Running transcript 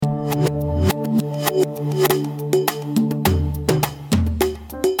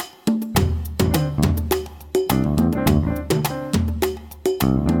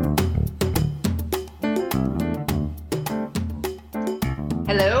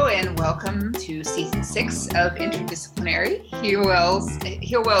and welcome to season 6 of Interdisciplinary,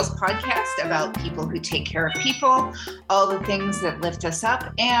 HealWell's podcast about people who take care of people, all the things that lift us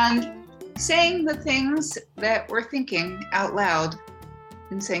up, and saying the things that we're thinking out loud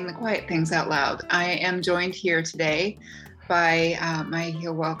and saying the quiet things out loud. I am joined here today by my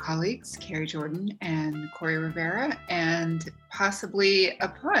HealWell colleagues, Carrie Jordan and Corey Rivera, and possibly a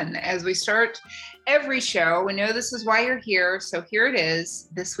pun as we start every show. We know this is why you're here, so here it is,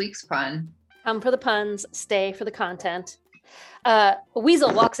 this week's pun. Come for the puns, stay for the content. A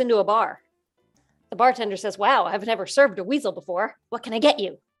weasel walks into a bar. The bartender says, "Wow, I've never served a weasel before. What can I get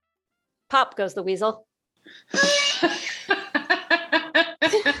you?" Pop goes the weasel. That's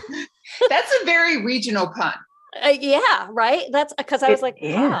a very regional pun. Yeah, right. That's because I was like,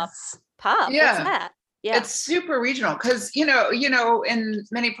 pop. Yeah. What's that? Yeah, it's super regional because you know, in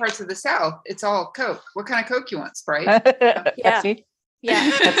many parts of the South, it's all Coke. What kind of Coke you want, Sprite? Yeah.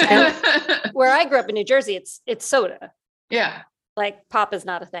 Where I grew up in New Jersey, it's soda. Yeah, like pop is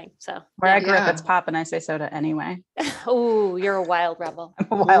not a thing. So where I grew up, it's pop, and I say soda anyway. Oh, you're a wild rebel. I'm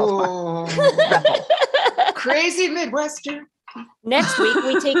a wild rebel. Crazy Midwestern. Next week,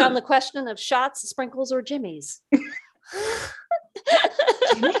 we take on the question of shots, sprinkles, or jimmies.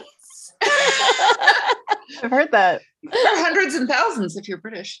 Jimmies? I've heard that. There are hundreds and thousands if you're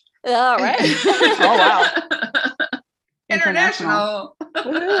British. All right. Oh, wow. International.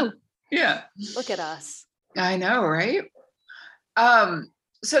 Yeah. Look at us. I know, right?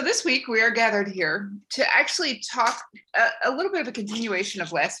 So this week we are gathered here to actually talk a little bit of a continuation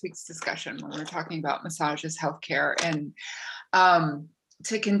of last week's discussion when we were talking about massages, healthcare, and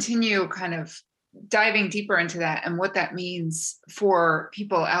to continue kind of diving deeper into that and what that means for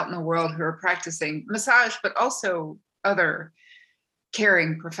people out in the world who are practicing massage, but also other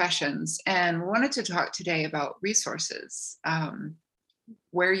caring professions. And we wanted to talk today about resources,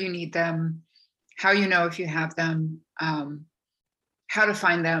 where you need them, how you know if you have them, how to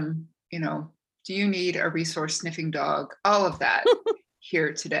find them, do you need a resource sniffing dog, all of that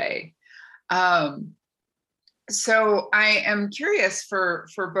here today. So I am curious for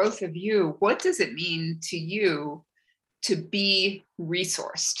both of you, what does it mean to you to be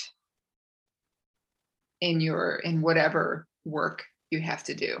resourced in whatever work you have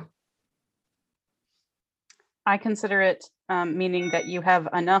to do? I consider it meaning that you have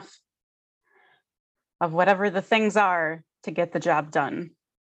enough of whatever the things are to get the job done,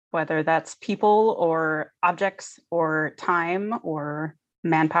 whether that's people or objects or time or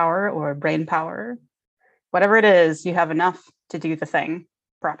manpower or brain power. Whatever it is, you have enough to do the thing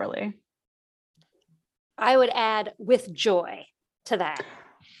properly. I would add with joy to that.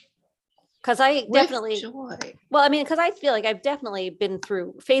 Because I feel like I've definitely been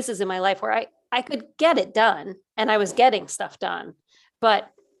through phases in my life where I could get it done and I was getting stuff done,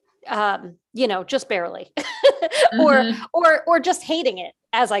 but just barely or just hating it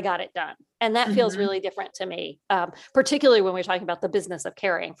as I got it done. And that feels really different to me, particularly when we're talking about the business of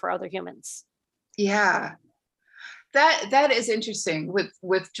caring for other humans. Yeah, that is interesting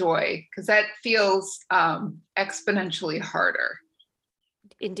with joy, because that feels exponentially harder.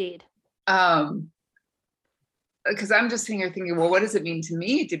 Indeed. Because I'm just thinking, well, what does it mean to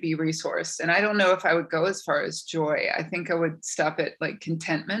me to be resourced? And I don't know if I would go as far as joy. I think I would stop at like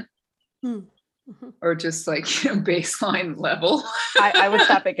contentment. Or just like baseline level. I would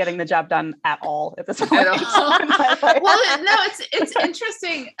stop at getting the job done at all at this point. Well, no, it's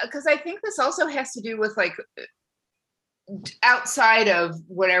interesting because I think this also has to do with like outside of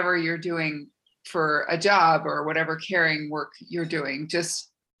whatever you're doing for a job or whatever caring work you're doing,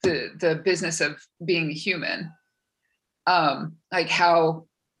 just the business of being a human. Like how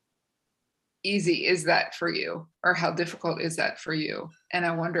easy is that for you, or how difficult is that for you? And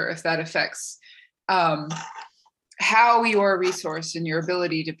I wonder if that affects how you are resourced and your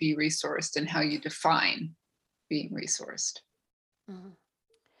ability to be resourced and how you define being resourced.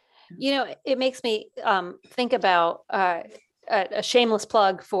 It makes me think about a shameless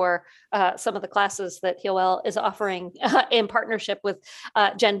plug for some of the classes that HealWell is offering in partnership with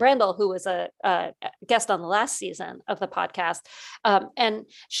Jen Brandel, who was a guest on the last season of the podcast. And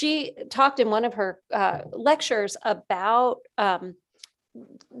she talked in one of her lectures about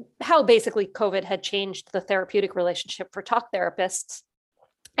how basically COVID had changed the therapeutic relationship for talk therapists.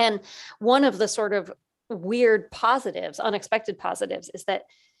 And one of the sort of weird positives, unexpected positives, is that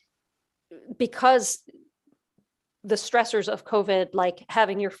because the stressors of COVID, like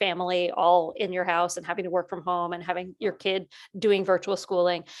having your family all in your house and having to work from home and having your kid doing virtual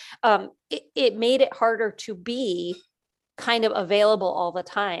schooling, it made it harder to be kind of available all the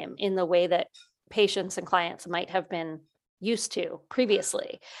time in the way that patients and clients might have been used to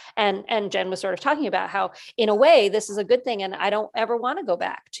previously. And Jen was sort of talking about how, in a way, this is a good thing. And I don't ever want to go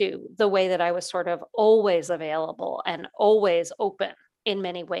back to the way that I was sort of always available and always open in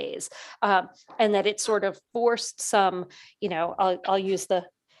many ways. And that it sort of forced some, I'll use the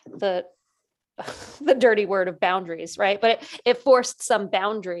the dirty word of boundaries, right? But it forced some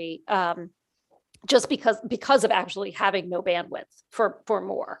boundary, just because of actually having no bandwidth for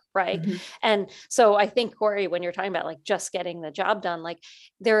more, right? Mhm. And so I think, Corey, when you're talking about like just getting the job done, like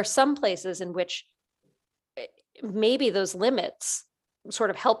there are some places in which maybe those limits sort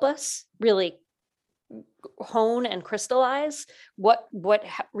of help us really hone and crystallize what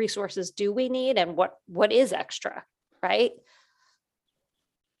resources do we need and what is extra, right?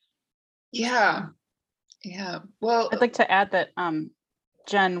 Yeah. Yeah. Well, I'd like to add that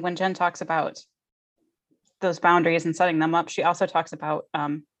Jen, when Jen talks about those boundaries and setting them up, she also talks about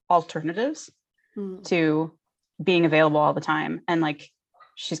alternatives to being available all the time. And like,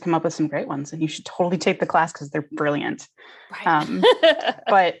 she's come up with some great ones, and you should totally take the class because they're brilliant. Right.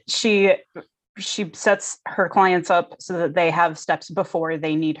 But she sets her clients up so that they have steps before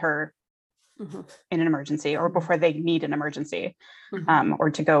they need her in an emergency, or before they need an emergency, or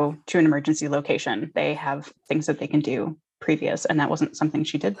to go to an emergency location. They have things that they can do previous. And that wasn't something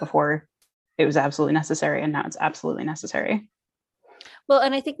she did before it was absolutely necessary. And now it's absolutely necessary. Well,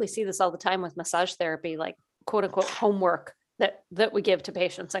 and I think we see this all the time with massage therapy, like quote unquote homework that we give to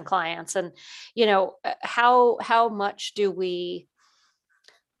patients and clients. And, how much do we,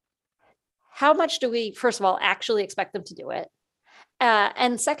 first of all, actually expect them to do it?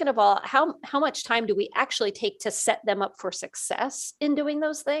 And second of all, how much time do we actually take to set them up for success in doing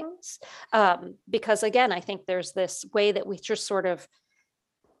those things? Because again, I think there's this way that we just sort of,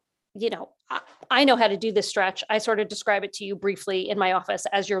 I know how to do this stretch. I sort of describe it to you briefly in my office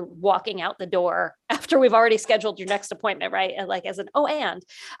as you're walking out the door after we've already scheduled your next appointment, right? And like as an,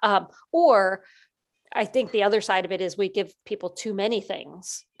 or I think the other side of it is we give people too many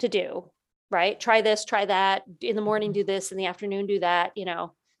things to do, right? Try this, try that. In the morning, do this. In the afternoon, do that.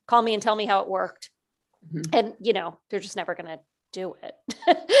 Call me and tell me how it worked. And, they're just never going to do it.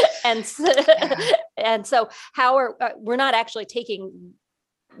 And so we're not actually taking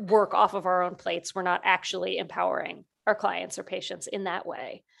work off of our own plates. We're not actually empowering our clients or patients in that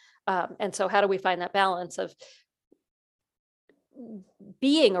way. And so how do we find that balance of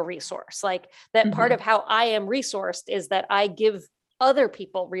being a resource? Like that part of how I am resourced is that I give other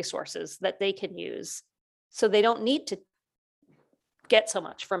people resources that they can use so they don't need to get so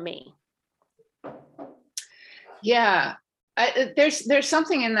much from me. Yeah. There's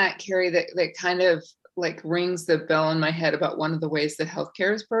something in that, Carrie, that kind of like rings the bell in my head about one of the ways that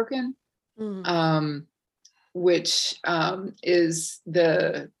healthcare is broken, which is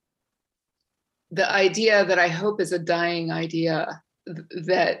the idea that I hope is a dying idea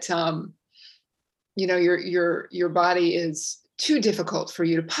that your body is too difficult for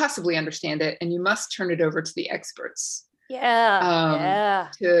you to possibly understand it, and you must turn it over to the experts. To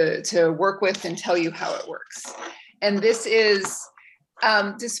work with and tell you how it works. And this is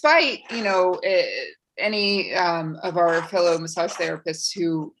despite any of our fellow massage therapists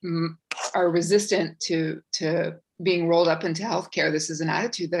who are resistant to being rolled up into healthcare. This is an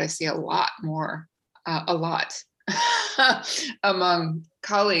attitude that I see a lot among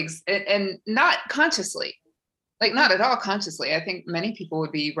colleagues, and not consciously, like not at all consciously. I think many people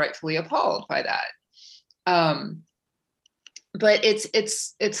would be rightfully appalled by that. But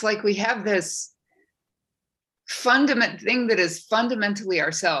it's like we have this fundamental thing that is fundamentally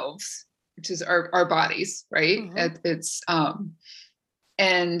ourselves, which is our bodies, right? It's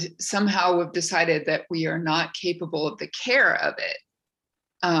and somehow we've decided that we are not capable of the care of it.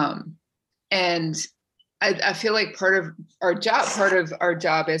 And I feel like part of our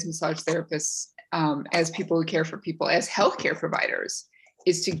job as massage therapists, as people who care for people, as healthcare providers,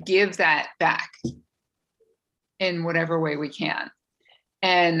 is to give that back in whatever way we can.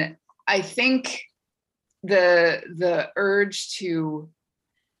 And I think the urge to,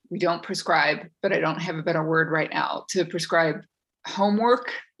 we don't prescribe, but I don't have a better word right now, to prescribe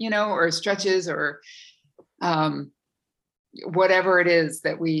homework, or stretches, or whatever it is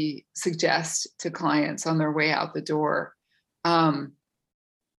that we suggest to clients on their way out the door,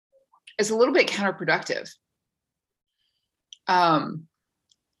 is a little bit counterproductive.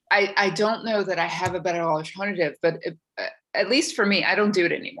 I don't know that I have a better alternative, but at least for me, I don't do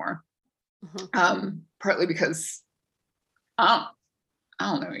it anymore. Partly because I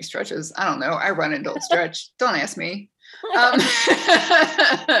don't know any stretches. I don't know. I run and don't stretch. Don't ask me.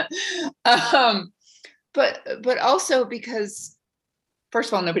 But also because, first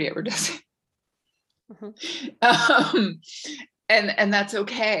of all, nobody ever does it. And that's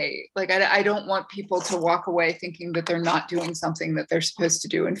okay. Like, I don't want people to walk away thinking that they're not doing something that they're supposed to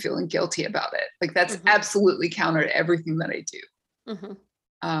do and feeling guilty about it. Like, that's absolutely counter to everything that I do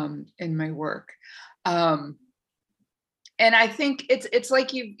in my work. And I think it's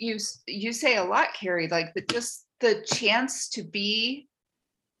like you say a lot, Carrie, like just the chance to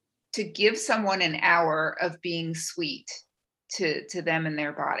give someone an hour of being sweet to them and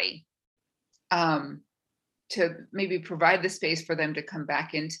their body. To maybe provide the space for them to come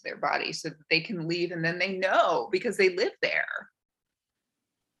back into their body so that they can leave, and then they know, because they live there,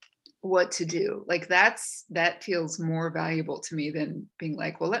 what to do. Like, that feels more valuable to me than being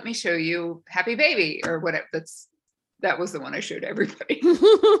like, well, let me show you Happy Baby or whatever. That was the one I showed everybody.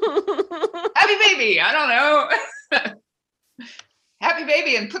 Happy Baby, I don't know. Happy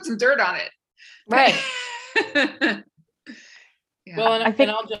Baby, and put some dirt on it. Right. Yeah. Well, and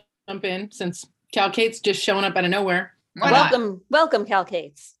I'll jump in since Cal Kate's just showing up out of nowhere. Welcome, Cal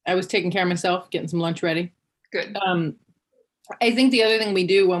Kate's. I was taking care of myself, getting some lunch ready. Good. I think the other thing we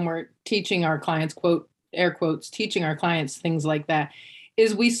do when we're teaching our clients, quote, air quotes, teaching our clients things like that,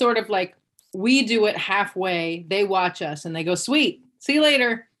 is we sort of like, we do it halfway, they watch us and they go, sweet, see you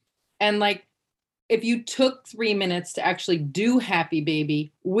later. And like, if you took 3 minutes to actually do Happy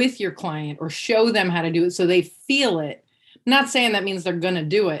Baby with your client or show them how to do it so they feel it, I'm not saying that means they're going to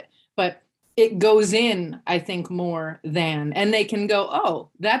do it, but it goes in, I think, more than, and they can go, oh,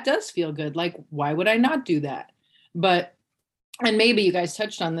 that does feel good. Like, why would I not do that? But, and maybe you guys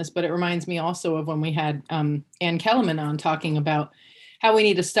touched on this, but it reminds me also of when we had Ann Kellerman on talking about how we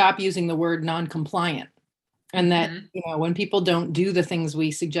need to stop using the word non-compliant. And that, you know, when people don't do the things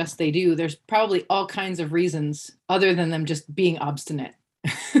we suggest they do, there's probably all kinds of reasons other than them just being obstinate.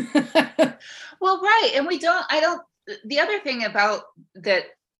 Well, right. And the other thing about that,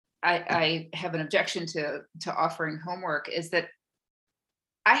 I have an objection to offering homework is that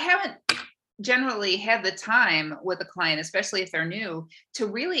I haven't generally had the time with a client, especially if they're new, to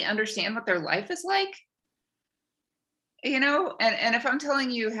really understand what their life is like. You know, and if I'm telling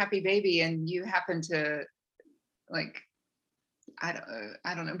you Happy Baby and you happen to, like, I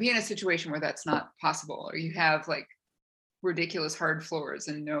don't know, be in a situation where that's not possible, or you have like ridiculous hard floors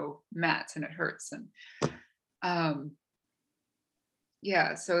and no mats and it hurts, and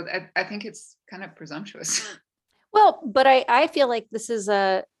yeah, so I think it's kind of presumptuous. Well, but I feel like this is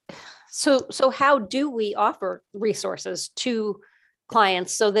so how do we offer resources to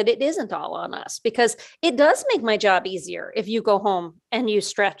clients so that it isn't all on us? Because it does make my job easier if you go home and you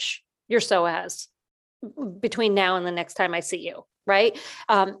stretch your psoas between now and the next time I see you, right?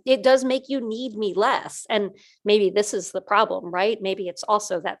 It does make you need me less. And maybe this is the problem, right? Maybe it's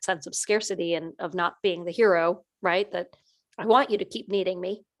also that sense of scarcity and of not being the hero, right? That I want you to keep needing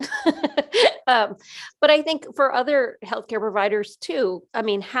me. But I think for other healthcare providers too, I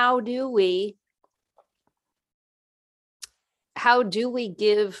mean, how do we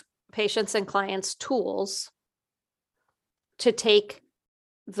give patients and clients tools to take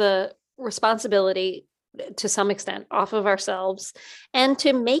the responsibility to some extent off of ourselves and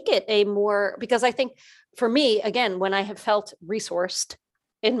to make it because I think for me, again, when I have felt resourced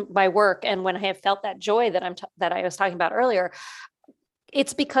in my work and when I have felt that joy that I was talking about earlier,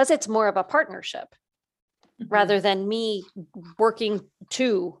 it's because it's more of a partnership rather than me doing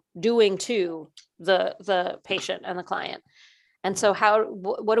to the patient and the client. And so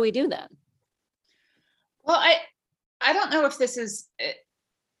what do we do then? Well, I don't know if this is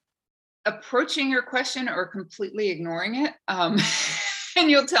approaching your question or completely ignoring it. And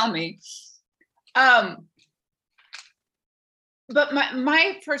you'll tell me. But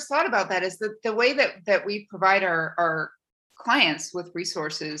my first thought about that is that the way that we provide our clients with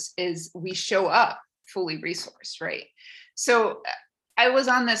resources is we show up fully resourced, right? So I was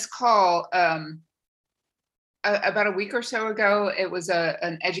on this call about a week or so ago. It was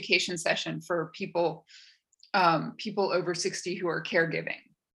an education session for people over 60 who are caregiving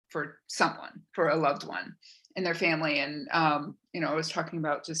for someone, for a loved one in their family. And I was talking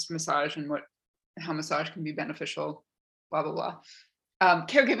about just massage and how massage can be beneficial, blah, blah, blah.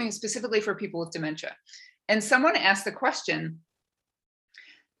 Caregiving specifically for people with dementia. And someone asked the question,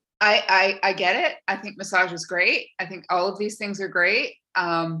 I get it. I think massage is great. I think all of these things are great.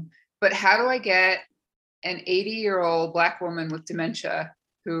 But how do I get an 80-year-old Black woman with dementia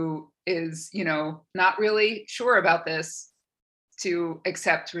who is, not really sure about this to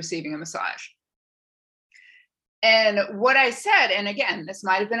accept receiving a massage? And what I said, and again, this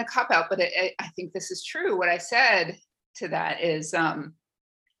might have been a cop-out, but I think this is true. What I said to that is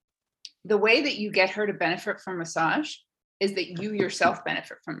the way that you get her to benefit from massage is that you yourself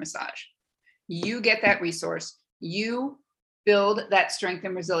benefit from massage. you get that resource, you build that strength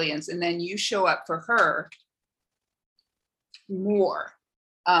and resilience, and then you show up for her more,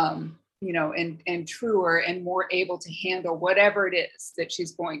 and truer and more able to handle whatever it is that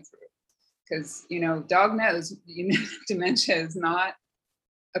she's going through. Because, dog knows, dementia is not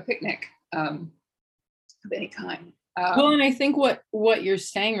a picnic of any kind. Well, and I think what you're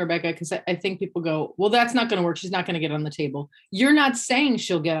saying, Rebecca, because I think people go, well, that's not going to work. She's not going to get on the table. You're not saying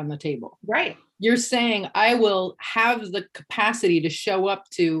she'll get on the table. Right. You're saying I will have the capacity to show up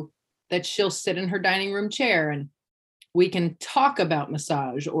to that. She'll sit in her dining room chair and we can talk about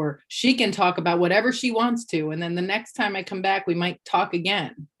massage, or she can talk about whatever she wants to. And then the next time I come back, we might talk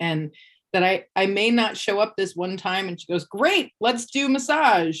again. And that I may not show up this one time and she goes, great, let's do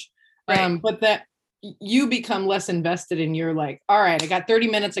massage. Right. But that you become less invested in, you're like, all right, I got 30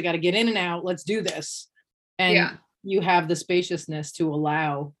 minutes. I got to get in and out. Let's do this. And you have the spaciousness to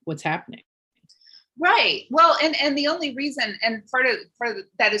allow what's happening. Right. Well, and the only reason, and part of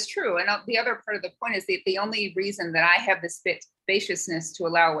that is true. And the other part of the point is that the only reason that I have the spaciousness to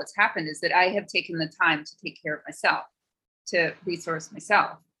allow what's happened is that I have taken the time to take care of myself, to resource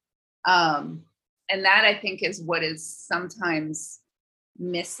myself. And that, I think, is what is sometimes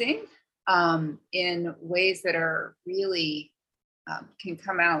missing in ways that are really can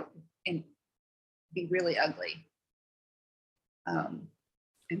come out and be really ugly and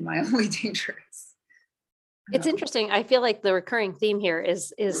mildly dangerous. It's interesting. I feel like the recurring theme here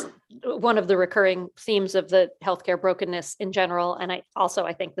is one of the recurring themes of the healthcare brokenness in general. And I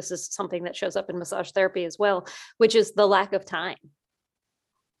think this is something that shows up in massage therapy as well, which is the lack of time.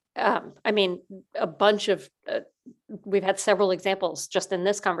 A bunch of, we've had several examples just in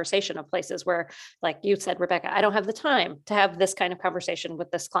this conversation of places where, like you said, Rebecca, I don't have the time to have this kind of conversation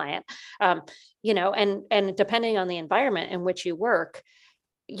with this client, and depending on the environment in which you work,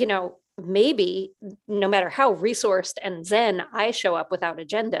 maybe no matter how resourced and zen I show up without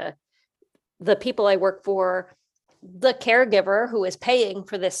agenda, the people I work for, the caregiver who is paying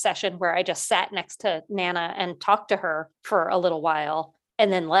for this session where I just sat next to Nana and talked to her for a little while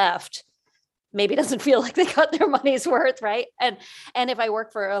and then left, maybe doesn't feel like they got their money's worth, right? And if I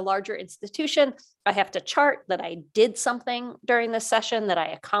work for a larger institution, I have to chart that I did something during this session, that I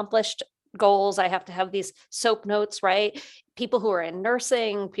accomplished goals. I have to have these SOAP notes, right? People who are in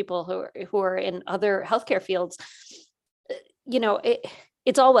nursing, people who are in other healthcare fields,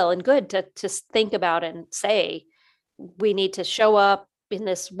 it's all well and good to think about and say, we need to show up in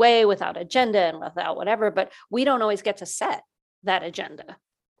this way without agenda and without whatever, but we don't always get to set that agenda.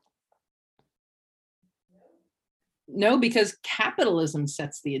 No, because capitalism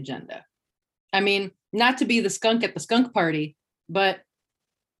sets the agenda. I mean, not to be the skunk at the skunk party, but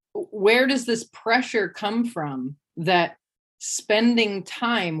where does this pressure come from that spending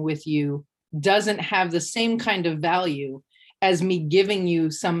time with you doesn't have the same kind of value as me giving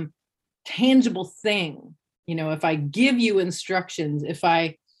you some tangible thing? If I give you instructions, if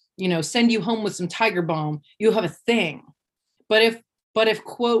I, send you home with some Tiger Balm, you'll have a thing. But if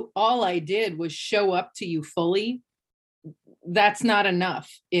quote, all I did was show up to you fully, that's not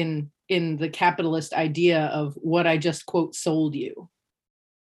enough in the capitalist idea of what I just quote sold you.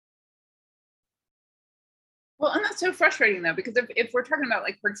 Well, and that's so frustrating though, because if we're talking about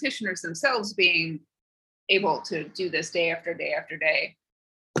like practitioners themselves being able to do this day after day after day,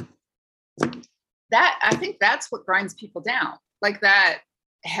 that I think that's what grinds people down. Like that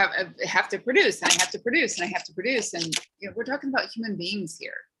have to produce, and I have to produce, and I have to produce, and we're talking about human beings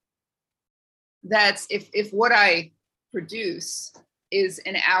here. That's if what I produce is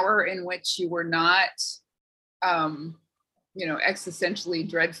an hour in which you were not, existentially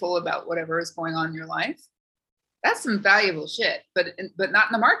dreadful about whatever is going on in your life. That's some valuable shit, but not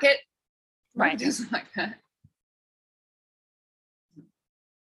in the market. Right. It doesn't like that.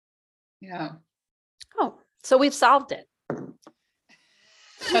 Yeah. Oh, so we've solved it.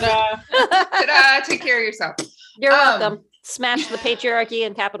 Ta-da. Ta-da, take care of yourself. You're welcome. Smash the patriarchy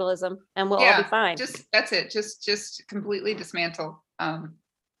and capitalism and we'll all be fine. That's it. Just completely dismantle all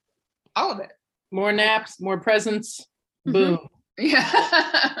of it. More naps, more presents. Mm-hmm. Boom.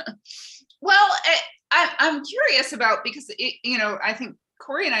 Yeah. Well, I'm curious about, because I think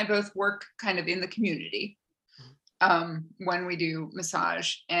Corey and I both work kind of in the community when we do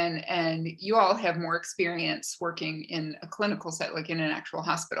massage, and you all have more experience working in a clinical set, like in an actual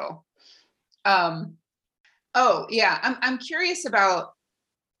hospital. I'm curious about,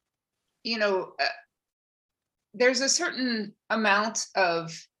 there's a certain amount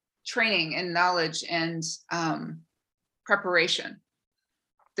of training and knowledge and preparation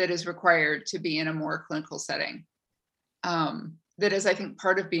that is required to be in a more clinical setting that is, I think,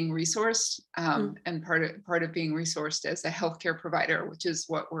 part of being resourced, and part of being resourced as a healthcare provider, which is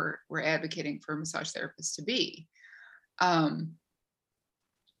what we're advocating for massage therapists to be. And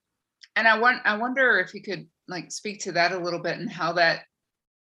I wonder if you could like speak to that a little bit and how that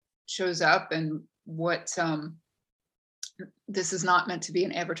shows up, and what this is not meant to be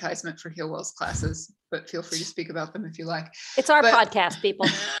an advertisement for Healwell's classes, but feel free to speak about them if you like. It's our podcast, people.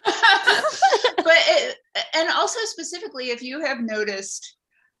 And also specifically, if you have noticed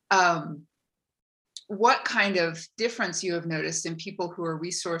what kind of difference you have noticed in people who are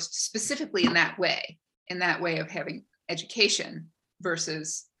resourced specifically in that way of having education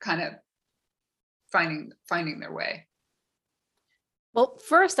versus kind of finding their way. Well,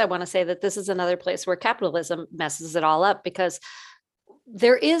 first, I want to say that this is another place where capitalism messes it all up, because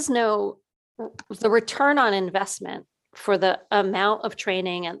there is the return on investment for the amount of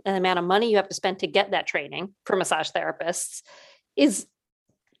training and the amount of money you have to spend to get that training for massage therapists is,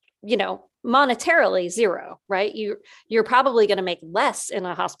 monetarily zero, right? You're probably going to make less in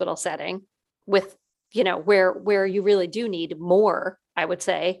a hospital setting with, where you really do need more, I would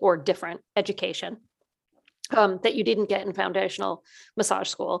say, or different education that you didn't get in foundational massage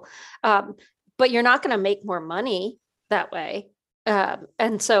school. But you're not going to make more money that way.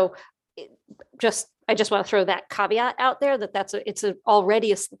 And so I just want to throw that caveat out there that it's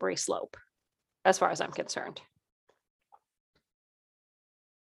already a slippery slope as far as I'm concerned.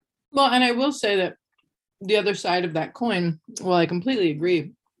 Well, and I will say that the other side of that coin, well, I completely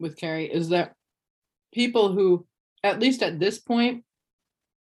agree with Carrie, is that people who, at least at this point,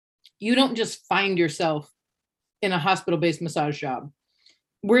 you don't just find yourself in a hospital-based massage job.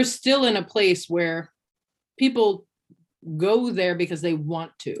 We're still in a place where people go there because they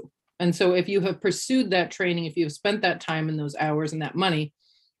want to. And so if you have pursued that training, if you have spent that time and those hours and that money,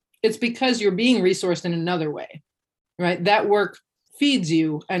 it's because you're being resourced in another way, right? That work feeds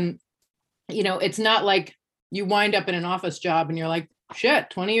you. And, it's not like you wind up in an office job and you're like, shit,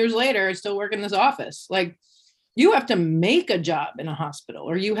 20 years later, I still work in this office. Like, you have to make a job in a hospital,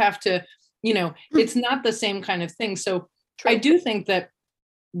 or you have to, it's not the same kind of thing. So I do think that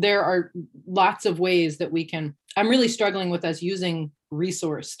there are lots of ways that I'm really struggling with us using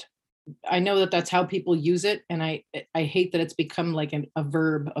resourced. I know that that's how people use it. And I hate that it's become like a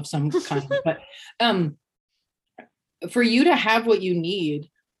verb of some kind, but for you to have what you need,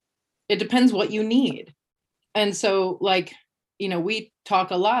 it depends what you need. And so we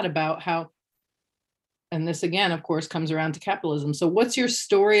talk a lot about how, and this again, of course, comes around to capitalism. So what's your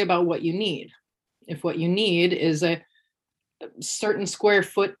story about what you need? If what you need is a certain square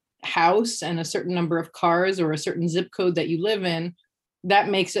foot house and a certain number of cars or a certain zip code that you live in, that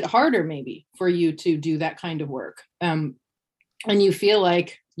makes it harder maybe for you to do that kind of work. And you feel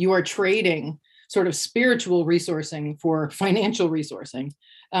like you are trading sort of spiritual resourcing for financial resourcing,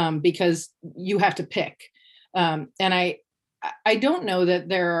 because you have to pick. And I don't know that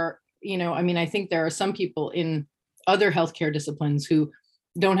there are, I think there are some people in other healthcare disciplines who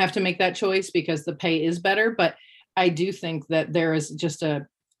don't have to make that choice because the pay is better. But I do think that there is just a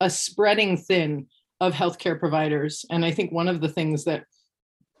spreading thin of healthcare providers. And I think one of the things that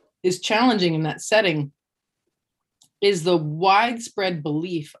is challenging in that setting is the widespread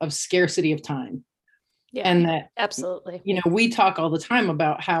belief of scarcity of time. Yeah, and that, absolutely. We talk all the time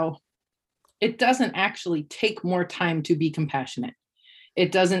about how it doesn't actually take more time to be compassionate.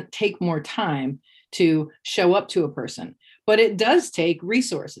 It doesn't take more time to show up to a person, but it does take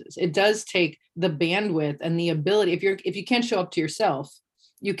resources. It does take the bandwidth and the ability. If you can't show up to yourself,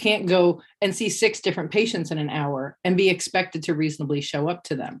 you can't go and see 6 different patients in an hour and be expected to reasonably show up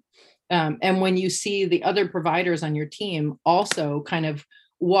to them. And when you see the other providers on your team also kind of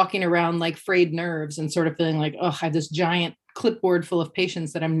walking around like frayed nerves and sort of feeling like, oh, I have this giant clipboard full of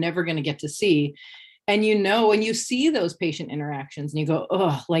patients that I'm never going to get to see. And when you see those patient interactions and you go,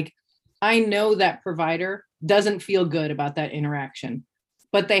 oh, like, I know that provider doesn't feel good about that interaction,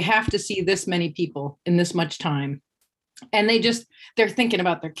 but they have to see this many people in this much time. And they're thinking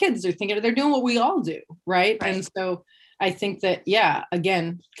about their kids. They're doing what we all do. Right. And so I think that, yeah,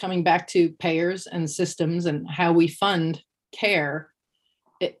 again, coming back to payers and systems and how we fund care,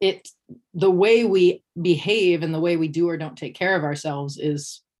 the way we behave and the way we do or don't take care of ourselves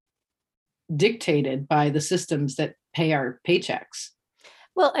is dictated by the systems that pay our paychecks.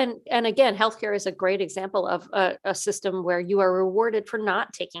 Well, and again, healthcare is a great example of a system where you are rewarded for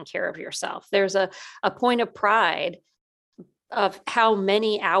not taking care of yourself. There's a point of pride of how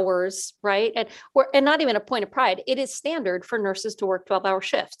many hours, right? And not even a point of pride. It is standard for nurses to work 12-hour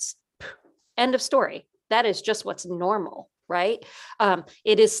shifts. End of story. That is just what's normal, right?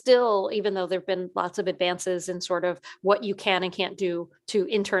 It is still, even though there've been lots of advances in sort of what you can and can't do to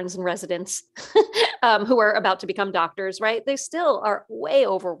interns and residents who are about to become doctors, right? They still are way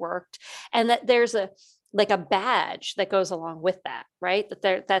overworked, and that there's a badge that goes along with that, right?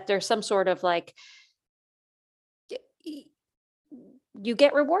 That there's some sort of like, you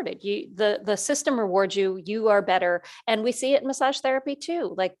get rewarded. The system rewards you. You are better, and we see it in massage therapy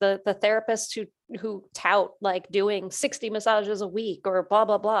too. Like the therapists who tout like doing 60 massages a week or blah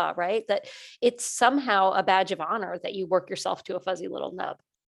blah blah, right? That it's somehow a badge of honor that you work yourself to a fuzzy little nub.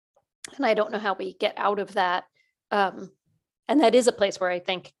 And I don't know how we get out of that. And that is a place where I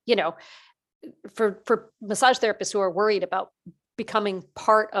think, for massage therapists who are worried about becoming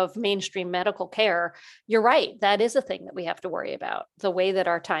part of mainstream medical care, you're right. That is a thing that we have to worry about, the way that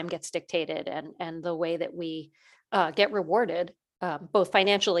our time gets dictated and the way that we get rewarded, both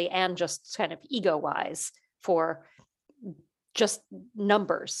financially and just kind of ego wise for just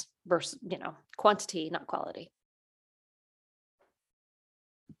numbers versus, quantity, not quality.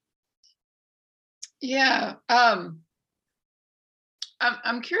 Yeah. I'm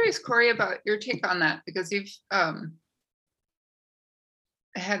curious, Corey, about your take on that, because you've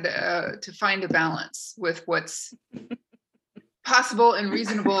had to find a balance with what's possible and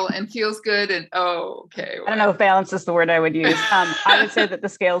reasonable and feels good and okay. I don't know if balance is the word I would use. I would say that the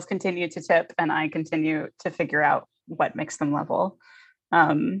scales continue to tip and I continue to figure out what makes them level.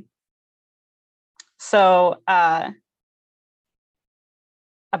 So about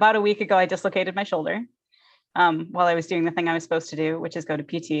a week ago, I dislocated my shoulder while I was doing the thing I was supposed to do, which is go to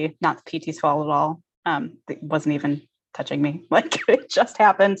PT. Not the PT's fault at all. It wasn't even touching me. Like it just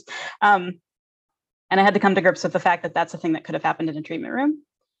happened. And I had to come to grips with the fact that that's a thing that could have happened in a treatment room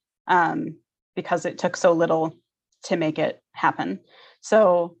because it took so little to make it happen.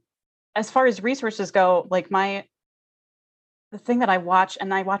 So as far as resources go, like the thing that I watch,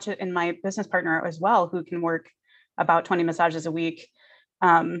 and I watch it in my business partner as well, who can work about 20 massages a week,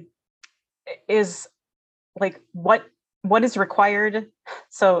 is like what is required.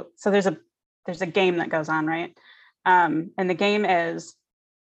 So there's a game that goes on, right? And the game is,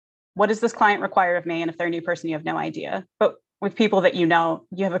 what does this client require of me? And if they're a new person, you have no idea. But with people that you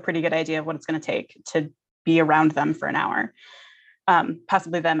have a pretty good idea of what it's going to take to be around them for an hour,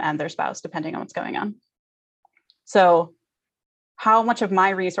 possibly them and their spouse, depending on what's going on. So how much of my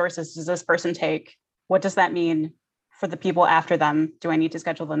resources does this person take? What does that mean for the people after them? Do I need to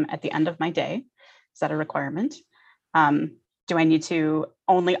schedule them at the end of my day? Is that a requirement? Do I need to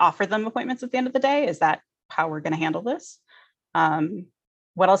only offer them appointments at the end of the day? Is that how we're going to handle this?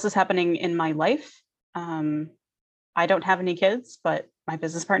 What else is happening in my life? I don't have any kids, but my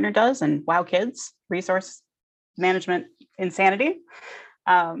business partner does. And wow, kids, resource management insanity.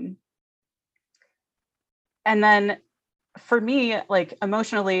 And then for me, like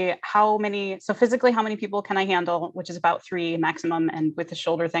emotionally, physically, how many people can I handle, which is about 3 maximum. And with the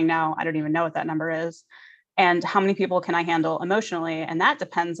shoulder thing now, I don't even know what that number is. And how many people can I handle emotionally? And that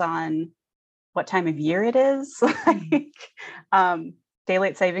depends on what time of year it is.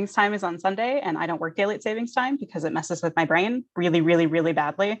 Daylight savings time is on Sunday, and I don't work daylight savings time because it messes with my brain really, really, really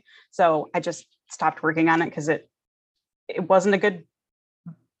badly. So I just stopped working on it because it wasn't a good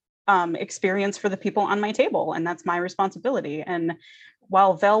experience for the people on my table, and that's my responsibility. And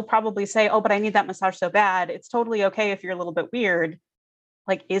while they'll probably say, oh, but I need that massage so bad, it's totally okay if you're a little bit weird.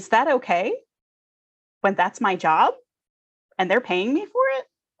 Like, is that okay when that's my job and they're paying me for it,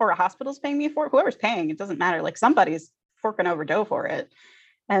 or a hospital's paying me for it? Whoever's paying, it doesn't matter. Like, somebody's forking over dough for it.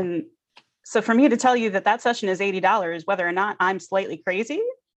 And so for me to tell you that session is $80, whether or not I'm slightly crazy,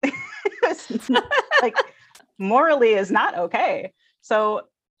 like morally is not okay. So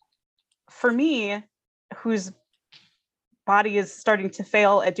for me, whose body is starting to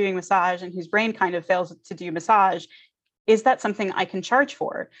fail at doing massage and whose brain kind of fails to do massage, is that something I can charge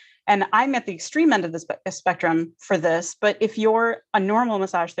for? And I'm at the extreme end of the spectrum for this. But if you're a normal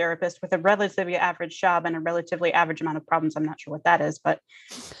massage therapist with a relatively average job and a relatively average amount of problems, I'm not sure what that is, but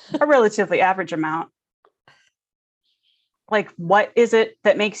a relatively average amount, like, what is it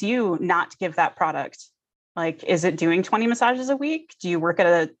that makes you not give that product? Like, is it doing 20 massages a week? Do you work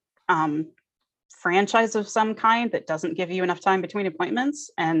at a franchise of some kind that doesn't give you enough time between appointments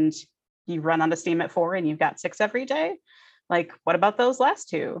and you run out of steam at 4 and you've got 6 every day? Like, what about those last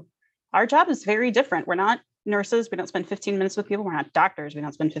 2? Our job is very different. We're not nurses. We don't spend 15 minutes with people. We're not doctors. We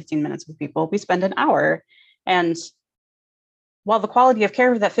don't spend 15 minutes with people. We spend an hour. And while the quality of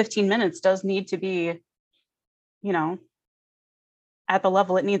care of that 15 minutes does need to be, at the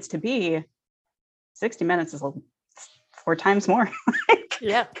level it needs to be, 60 minutes is 4 times more.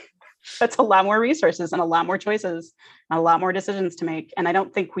 Yeah. That's a lot more resources and a lot more choices and a lot more decisions to make. And I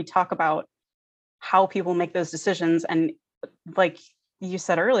don't think we talk about how people make those decisions. And like you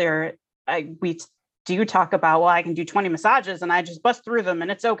said earlier, we do talk about, well, I can do 20 massages and I just bust through them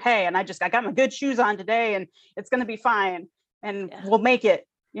and it's okay. And I got my good shoes on today and it's going to be fine. And we'll make it,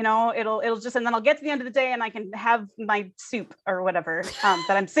 it'll just, and then I'll get to the end of the day and I can have my soup or whatever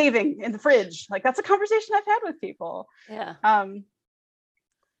that I'm saving in the fridge. Like that's a conversation I've had with people. Yeah.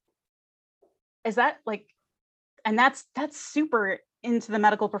 Is that like, and that's super into the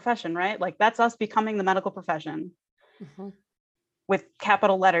medical profession, right? Like that's us becoming the medical profession with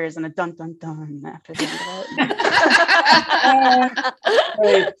capital letters and a dun dun dun after the end of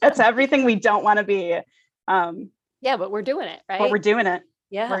it. That's everything we don't want to be. Yeah, but we're doing it, right? But we're doing it.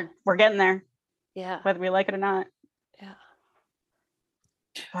 Yeah. We're getting there. Yeah. Whether we like it or not. Yeah.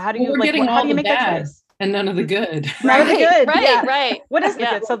 How do you we're like getting how all do you the make that bad choice? and none of the good. None of the good. Right, Yeah. right. What is the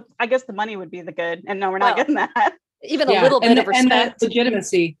Yeah. good? So I guess the money would be the good. And no, we're not Well, getting that. Even a little bit of And respect. the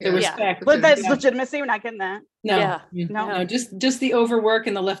legitimacy, the Yeah. respect. But that's Yeah. legitimacy. We're not getting that. No, Yeah. no, just the overwork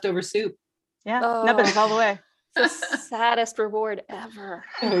and the leftover soup. Yeah. Oh. Nubbins all the way. It's the saddest reward ever.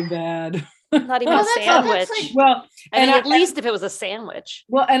 So bad. Not even Well, a that's sandwich. like- Well, I mean, and at least if it was a sandwich.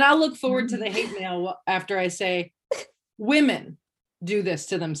 Well, and I'll look forward to the hate mail after I say women do this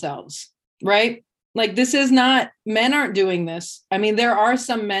to themselves, right? Like this is not, men aren't doing this. I mean, there are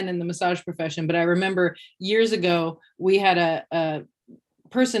some men in the massage profession, but I remember years ago, we had a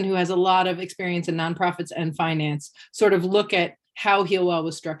person who has a lot of experience in nonprofits and finance sort of look at how Heal Well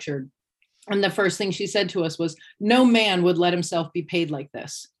was structured. And the first thing she said to us was, no man would let himself be paid like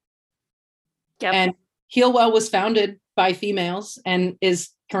this. Yep. And Heal Well was founded by females and is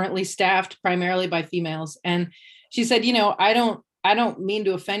currently staffed primarily by females. And she said, I don't mean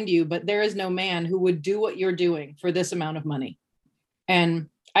to offend you, but there is no man who would do what you're doing for this amount of money. And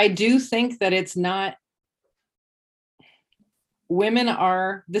I do think that it's not,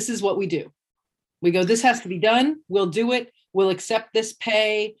 this is what we do. We go, this has to be done. We'll do it. We'll accept this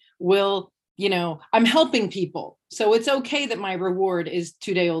pay. I'm helping people. So it's okay that my reward is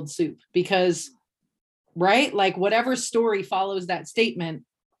 2-day-old soup because, right? Like whatever story follows that statement,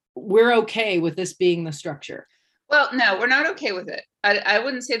 we're okay with this being the structure. Well, no, we're not okay with it. I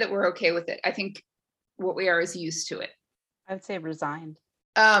wouldn't say that we're okay with it. I think what we are is used to it. I would say resigned.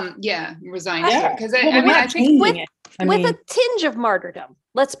 Yeah, resigned to Yeah. it. Because Well, I we're mean, not I think changing it. I With mean, a tinge of martyrdom.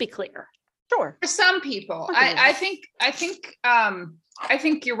 Let's be clear. Sure. for some people, I think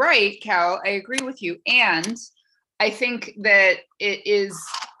you're right, Cal. I agree with you. And I think that it is,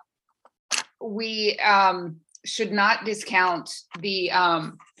 we should not discount the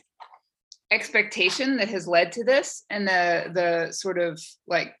expectation that has led to this and the sort of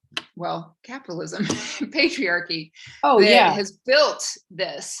like, well, capitalism, patriarchy that has built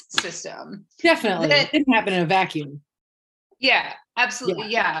this system. definitely. that- It didn't happen in a vacuum. Yeah, absolutely.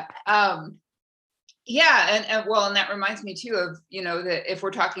 Yeah. And that reminds me too of, that if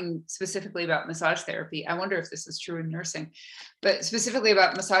we're talking specifically about massage therapy, I wonder if this is true in nursing, but specifically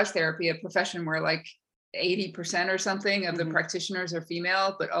about massage therapy, a profession where like 80% or something of the practitioners are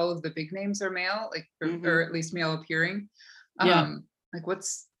female, but all of the big names are male, like, or at least male appearing. Yeah. Like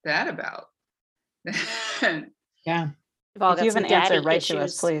what's that about? Yeah. We've all If got you have some an answer, daddy write issues. to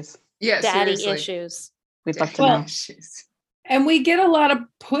us, please. Yeah, Daddy seriously. issues. We'd love to Well, know. Issues. And we get a lot of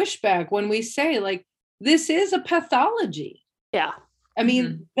pushback when we say like, this is a pathology. Yeah. I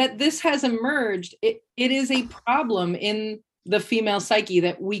mean, that this has emerged. It is a problem in the female psyche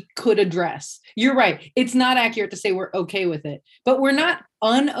that we could address. You're right. It's not accurate to say we're okay with it, but we're not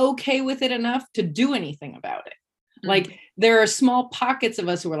un-okay with it enough to do anything about it. Like there are small pockets of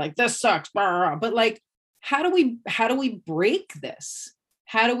us who are like, this sucks, blah, blah, but like, how do we break this?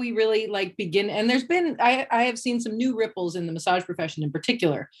 How do we really like begin? And there's been, I have seen some new ripples in the massage profession in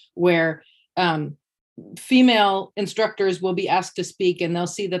particular, where female instructors will be asked to speak and they'll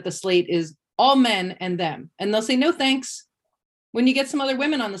see that the slate is all men and them. And they'll say, no, thanks. When you get some other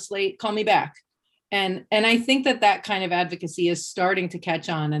women on the slate, call me back. And I think that kind of advocacy is starting to catch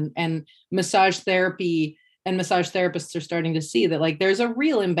on, and massage therapy and massage therapists are starting to see that like there's a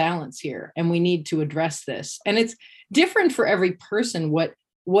real imbalance here and we need to address this. And it's different for every person what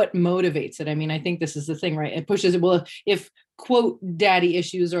motivates it. I mean, I think this is the thing, right? It pushes it. Well, if quote daddy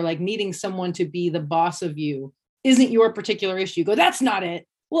issues or like needing someone to be the boss of you isn't your particular issue, go, that's not it.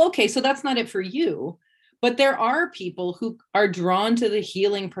 Well, okay, so that's not it for you. But there are people who are drawn to the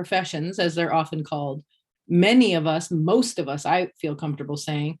healing professions, as they're often called. Many of us, most of us, I feel comfortable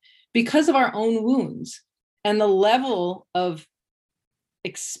saying, because of our own wounds and the level of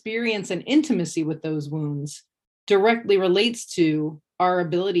experience and intimacy with those wounds directly relates to our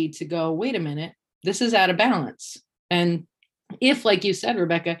ability to go, wait a minute, this is out of balance. And if, like you said,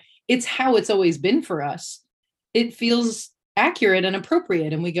 Rebecca, it's how it's always been for us, it feels accurate and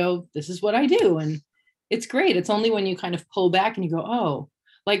appropriate. And we go, this is what I do. And it's great. It's only when you kind of pull back and you go, oh,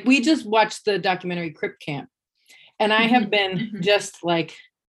 like we just watched the documentary Crip Camp. And I have been just like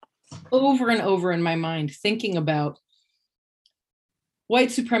over and over in my mind thinking about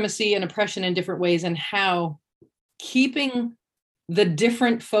white supremacy and oppression in different ways, and how keeping the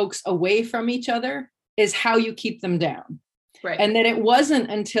different folks away from each other is how you keep them down. Right. And that it wasn't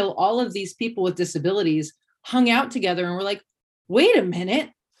until all of these people with disabilities hung out together and were like, wait a minute,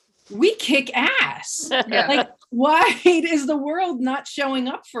 we kick ass. Yeah. Like, why is the world not showing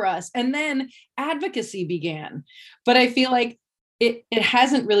up for us? And then advocacy began. But I feel like it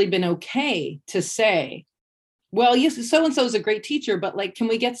hasn't really been okay to say, well, yes, so-and-so is a great teacher, but like, can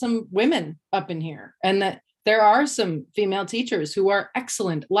we get some women up in here? And that there are some female teachers who are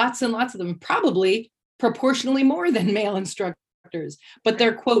excellent, lots and lots of them, probably proportionally more than male instructors, but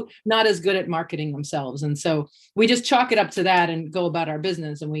they're, quote, not as good at marketing themselves. And so we just chalk it up to that and go about our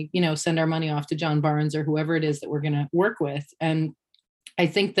business. And we, send our money off to John Barnes or whoever it is that we're going to work with. And I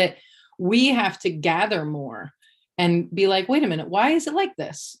think that we have to gather more and be like, wait a minute, why is it like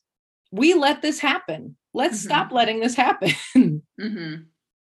this? We let this happen. Let's stop letting this happen.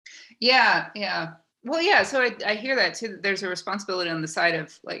 Yeah. Yeah. Well, yeah. So I hear that too. That there's a responsibility on the side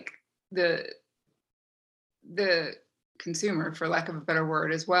of like the consumer, for lack of a better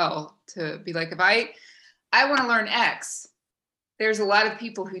word, as well, to be like, if I want to learn X, there's a lot of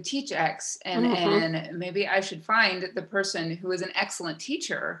people who teach X, and maybe I should find the person who is an excellent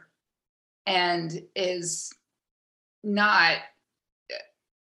teacher and is not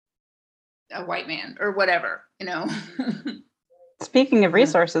a white man or whatever, Speaking of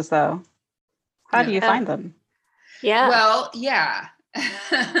resources, though, how do you find them? Yeah. Well, yeah.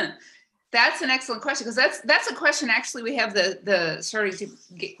 That's an excellent question, because that's a question. Actually, we have the Starting to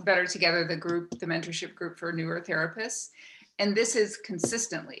Get Better Together, the mentorship group for newer therapists, and this is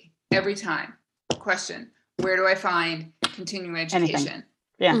consistently every time question: where do I find continuing education?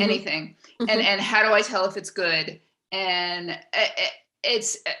 Anything. And how do I tell if it's good? And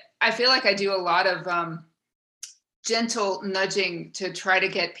I feel like I do a lot of gentle nudging to try to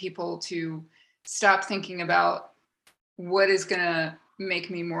get people to stop thinking about what is going to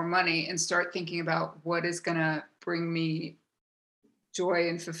make me more money and start thinking about what is going to bring me joy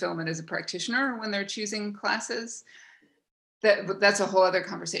and fulfillment as a practitioner when they're choosing classes. That's a whole other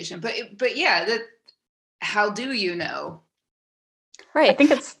conversation. But yeah, how do you know? Right. I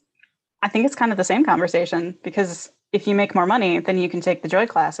think it's kind of the same conversation, because if you make more money, then you can take the joy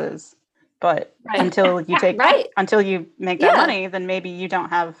classes. But until you make that money, then maybe you don't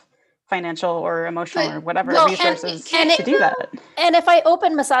have financial or emotional or whatever resources to do that. And if I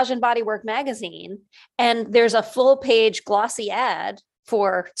open Massage and Bodywork magazine and there's a full page glossy ad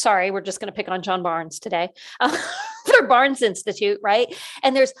for, we're just going to pick on John Barnes today, for Barnes Institute, right?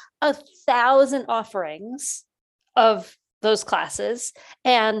 And there's 1,000 offerings of those classes.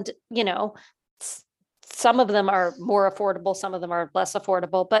 And, some of them are more affordable, some of them are less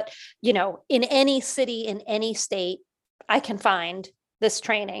affordable, but, in any city, in any state, I can find this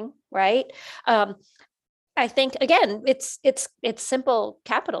training, right? I think, again, it's simple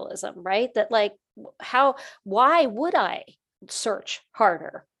capitalism, right? That like, why would I search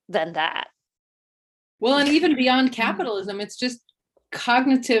harder than that? Well, and even beyond capitalism, it's just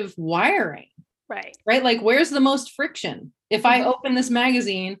cognitive wiring, right? Like, where's the most friction? If I open this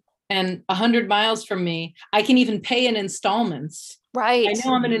magazine and 100 miles from me, I can even pay in installments. Right. I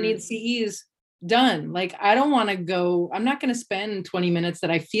know I'm going to need CEs done. Like, I don't want to go, I'm not going to spend 20 minutes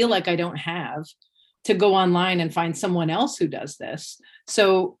that I feel like I don't have to go online and find someone else who does this.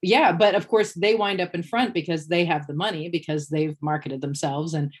 So yeah, but of course they wind up in front because they have the money, because they've marketed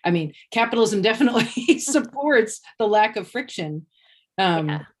themselves. And I mean, capitalism definitely supports the lack of friction.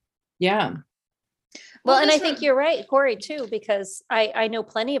 Yeah. Well, and I think you're right, Corey, too, because I know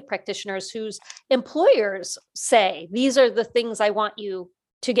plenty of practitioners whose employers say, these are the things I want you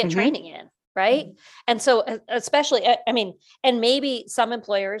to get training in. Right. And so especially, I mean, and maybe some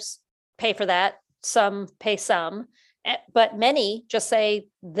employers pay for that, some pay some, but many just say,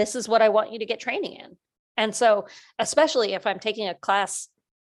 this is what I want you to get training in. And so, especially if I'm taking a class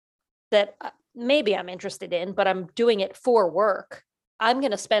that maybe I'm interested in, but I'm doing it for work, I'm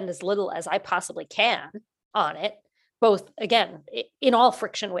going to spend as little as I possibly can on it, both, again, in all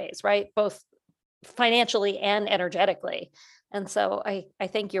friction ways, right? Both financially and energetically. And so I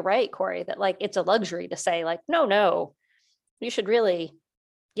think you're right, Corey, that like, it's a luxury to say like, no, you should really,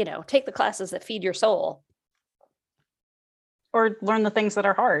 take the classes that feed your soul. or learn the things that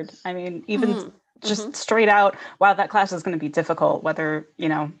are hard. I mean, even Mhm. just straight out, wow, that class is going to be difficult, whether,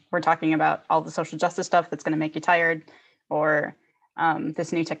 we're talking about all the social justice stuff that's going to make you tired, or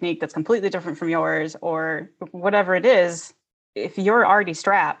this new technique that's completely different from yours, or whatever it is. If you're already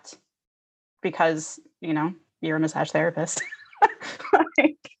strapped because, you're a massage therapist,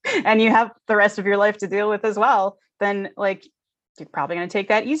 like, and you have the rest of your life to deal with as well, then like, you're probably going to take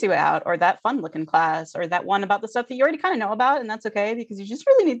that easy way out, or that fun looking class, or that one about the stuff that you already kind of know about. And that's okay, because you just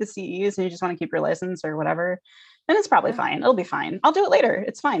really need the CEs and you just want to keep your license or whatever. And it's probably fine. It'll be fine. I'll do it later.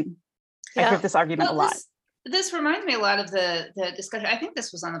 It's fine. I hear this argument a lot. This reminds me a lot of the discussion. I think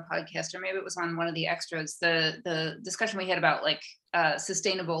this was on the podcast, or maybe it was on one of the extras. The discussion we had about like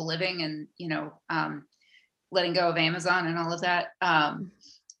sustainable living and letting go of Amazon and all of that,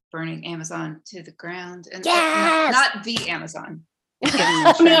 burning Amazon to the ground, and not the Amazon.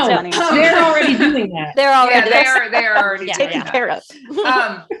 Oh, no, they're already doing that. They're already they are already taken care of.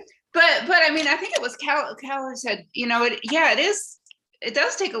 But I mean, I think it was Cal who said, it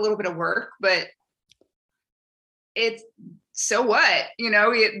does take a little bit of work, but it's so what,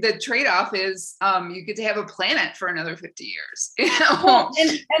 the trade-off is you get to have a planet for another 50 years. Well,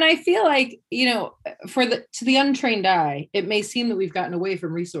 and I feel like, to the untrained eye, it may seem that we've gotten away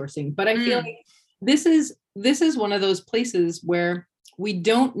from resourcing, but I feel like this is one of those places where we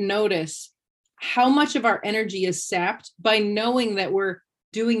don't notice how much of our energy is sapped by knowing that we're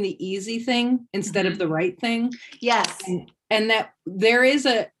doing the easy thing instead of the right thing. Yes. And that there is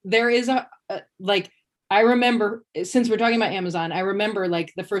a like, I remember, since we're talking about Amazon, I remember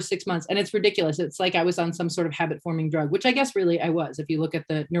like the first 6 months, and it's ridiculous. It's like I was on some sort of habit forming drug, which I guess really I was, if you look at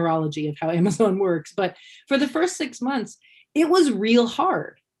the neurology of how Amazon works. But for the first 6 months, it was real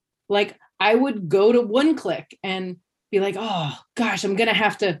hard. Like I would go to One Click and be like, oh gosh, I'm going to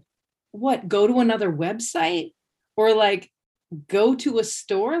have to go to another website, or like go to a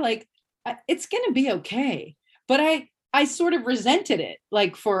store. Like it's going to be okay. But I sort of resented it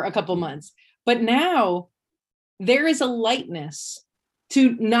like for a couple months. But now there is a lightness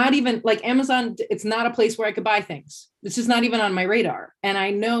to not even like Amazon. It's not a place where I could buy things. This is not even on my radar. And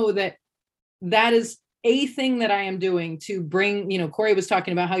I know that is a thing that I am doing to bring, Corey was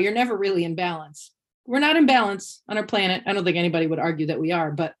talking about how you're never really in balance. We're not in balance on our planet. I don't think anybody would argue that we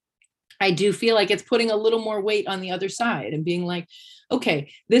are, but I do feel like it's putting a little more weight on the other side and being like,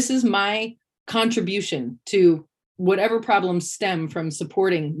 okay, this is my contribution to whatever problems stem from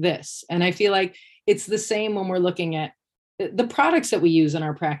supporting this. And I feel like it's the same when we're looking at the products that we use in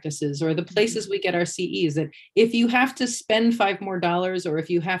our practices or the places we get our CEs, that if you have to spend $5 more, or if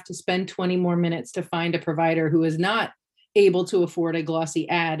you have to spend 20 more minutes to find a provider who is not able to afford a glossy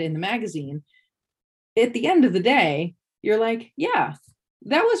ad in the magazine, at the end of the day, you're like, yeah,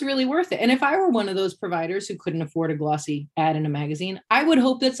 that was really worth it. And if I were one of those providers who couldn't afford a glossy ad in a magazine, I would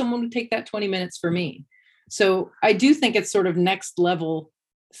hope that someone would take that 20 minutes for me. So I do think it's sort of next level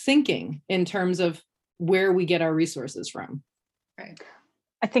thinking in terms of where we get our resources from. Right.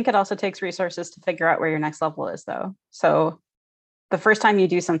 I think it also takes resources to figure out where your next level is, though. So the first time you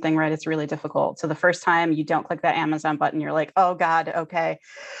do something right, it's really difficult. So the first time you don't click that Amazon button, you're like, oh God, okay,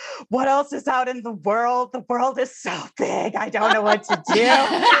 what else is out in the world? The world is so big. I don't know what to do.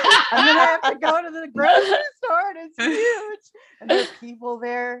 I'm going to have to go to the grocery store and it's huge. And there's people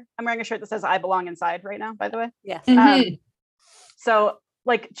there. I'm wearing a shirt that says I belong inside right now, by the way. Yes. So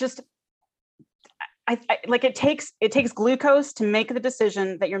like, just, I like it takes glucose to make the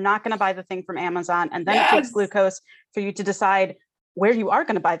decision that you're not going to buy the thing from Amazon. And then it takes glucose for you to decide where you are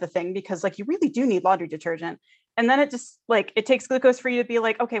going to buy the thing, because like you really do need laundry detergent. And then it just like, it takes glucose for you to be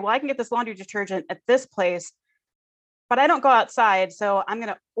like, okay, well, I can get this laundry detergent at this place, but I don't go outside. So I'm going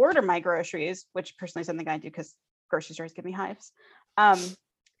to order my groceries, which personally is something I do because grocery stores give me hives.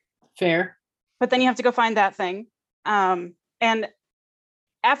 Fair. But then you have to go find that thing. And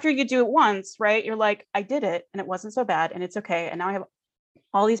after you do it once, right, you're like, I did it and it wasn't so bad and it's okay. And now I have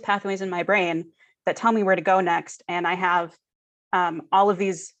all these pathways in my brain that tell me where to go next. And I have all of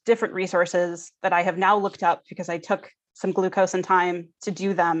these different resources that I have now looked up because I took some glucose and time to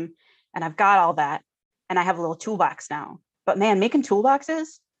do them. And I've got all that. And I have a little toolbox now. But man, making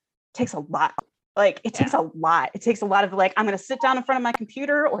toolboxes takes a lot. Like it takes a lot. It takes a lot of like, I'm going to sit down in front of my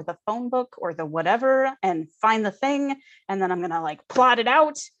computer or the phone book or the whatever and find the thing. And then I'm going to like plot it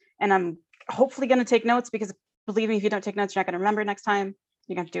out. And I'm hopefully going to take notes, because believe me, if you don't take notes, you're not going to remember next time.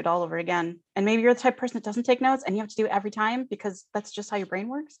 You're going to have to do it all over again. And maybe you're the type of person that doesn't take notes and you have to do it every time because that's just how your brain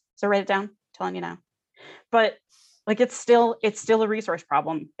works. So write it down, I'm telling you now. But like, it's still a resource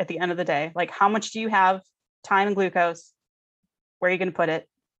problem at the end of the day. Like, how much do you have? Time and glucose. Where are you going to put it?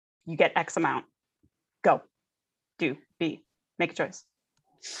 You get X amount. Go. Do. Be. make a choice.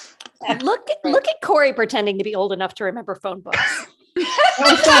 Look at Corey pretending to be old enough to remember phone books.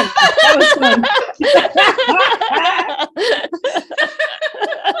 That was fun.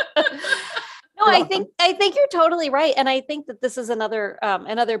 No, I think you're totally right, and I think that this is another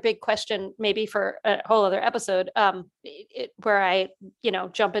big question, maybe for a whole other episode, where I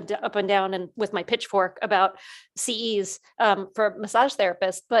jump up and down and with my pitchfork about CEs for massage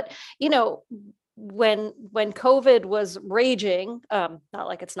therapists. But when COVID was raging, not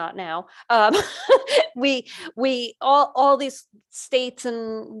like it's not now, we all these states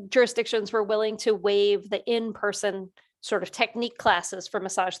and jurisdictions were willing to waive the in-person sort of technique classes for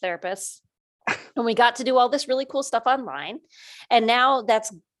massage therapists. And we got to do all this really cool stuff online. And now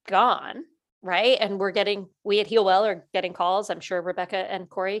that's gone, right? And we at HealWell are getting calls. I'm sure Rebecca and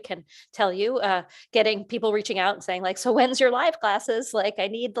Corey can tell you, getting people reaching out and saying like, so when's your live classes? Like, I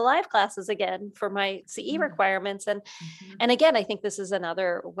need the live classes again for my CE requirements. And again, I think this is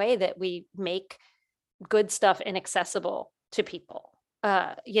another way that we make good stuff inaccessible to people.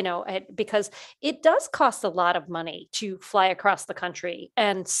 Because it does cost a lot of money to fly across the country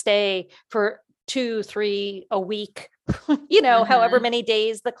and stay for 2-3 a week, however many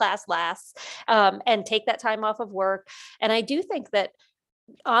days the class lasts, and take that time off of work. And I do think that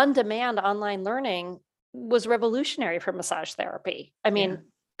on-demand online learning was revolutionary for massage therapy. I mean,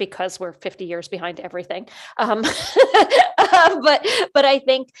 because we're 50 years behind everything. But I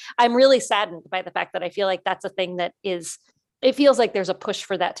think I'm really saddened by the fact that I feel like that's a thing that it feels like there's a push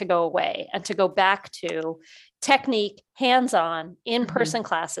for that to go away and to go back to technique, hands-on, in-person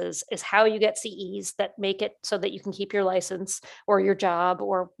classes is how you get CEs that make it so that you can keep your license or your job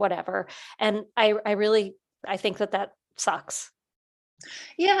or whatever. And I think that sucks.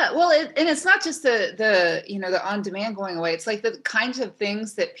 Yeah, well, and it's not just the on-demand going away. It's like the kinds of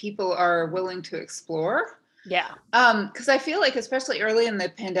things that people are willing to explore. Yeah. Because I feel like, especially early in the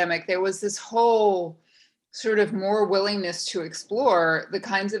pandemic, there was this whole sort of more willingness to explore the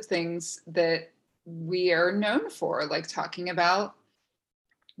kinds of things that we are known for, like talking about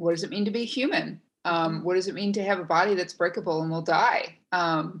what does it mean to be human? What does it mean to have a body that's breakable and will die?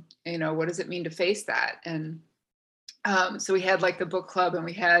 What does it mean to face that? And so we had like the book club, and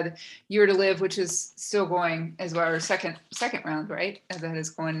we had Year to Live, which is still going as well, our second round, right? As that is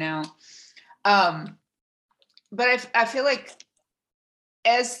going now. But I feel like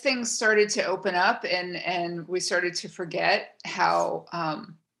as things started to open up and we started to forget how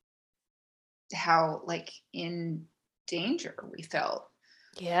like in danger we felt.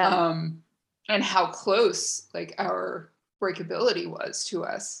 Yeah. And how close like our breakability was to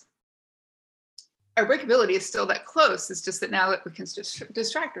us. Our breakability is still that close. It's just that now that we can just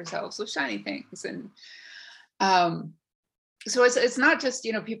distract ourselves with shiny things. And so it's not just,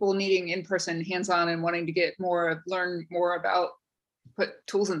 people needing in-person hands-on and wanting to learn more about, put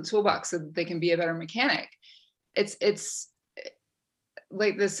tools in the toolbox so that they can be a better mechanic. It's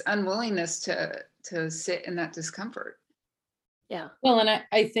like this unwillingness to sit in that discomfort. Yeah. Well, and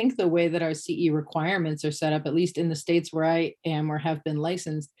I think the way that our CE requirements are set up, at least in the states where I am or have been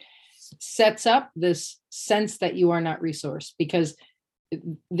licensed, sets up this sense that you are not resourced, because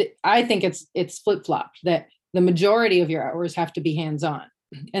I think it's flip-flopped, that the majority of your hours have to be hands-on.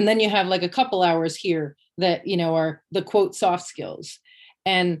 And then you have like a couple hours here that, are the quote soft skills.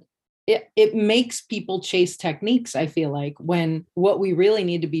 And it makes people chase techniques, I feel like, when what we really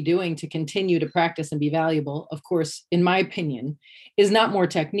need to be doing to continue to practice and be valuable, of course, in my opinion, is not more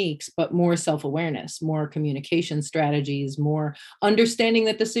techniques, but more self-awareness, more communication strategies, more understanding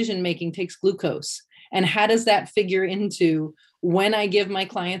that decision-making takes glucose. And how does that figure into when I give my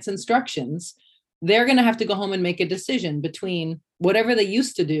clients instructions? They're going to have to go home and make a decision between whatever they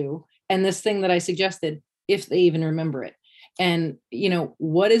used to do and this thing that I suggested, if they even remember it. And,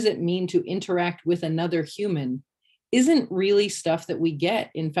 what does it mean to interact with another human isn't really stuff that we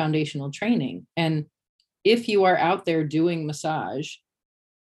get in foundational training. And if you are out there doing massage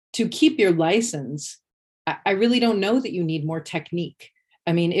to keep your license, I really don't know that you need more technique.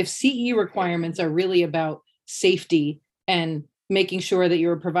 I mean, if CE requirements are really about safety and making sure that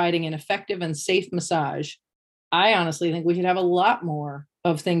you're providing an effective and safe massage, I honestly think we should have a lot more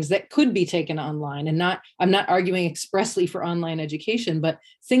of things that could be taken online. And I'm not arguing expressly for online education, but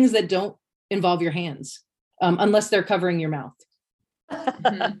things that don't involve your hands, unless they're covering your mouth.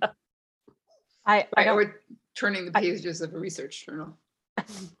 Mm-hmm. Or turning the pages of a research journal. I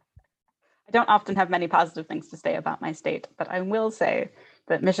don't often have many positive things to say about my state, but I will say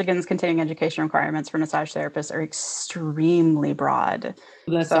that Michigan's continuing education requirements for massage therapists are extremely broad.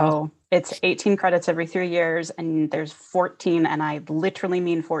 That's so It's 18 credits every 3 years, and there's 14, and I literally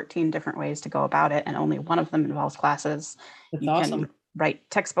mean 14 different ways to go about it, and only one of them involves classes. That's You awesome. can write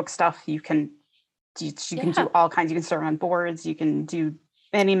textbook stuff. You can Yeah. do all kinds. You can serve on boards. You can do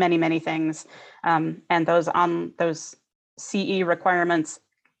many things. And those CE requirements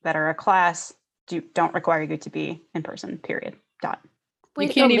that are a class don't require you to be in person. Period. Dot. Way You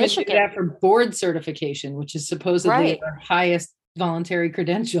to go, can't even Michigan. do that for board certification, which is supposedly Right. our highest voluntary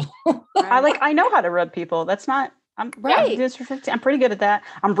credential. I know how to rub people. That's not. I'm Right. I'm pretty good at that.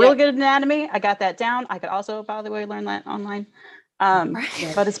 I'm really good at anatomy. I got that down. I could also, by the way, learn that online.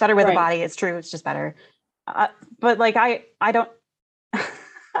 Right. But it's better with Right. a body. It's true. It's just better. But like I don't.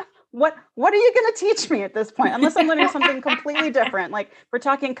 What are you going to teach me at this point? Unless I'm learning something completely different. Like if we're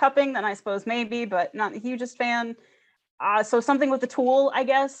talking cupping, then I suppose maybe, but not the hugest fan. So something with the tool, I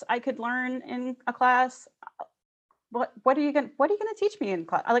guess I could learn in a class. What are you gonna teach me in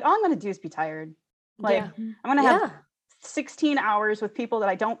class? Like all I'm gonna do is be tired. Like Yeah. I'm gonna have Yeah. 16 hours with people that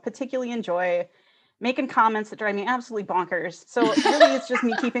I don't particularly enjoy, making comments that drive me absolutely bonkers. So really it's just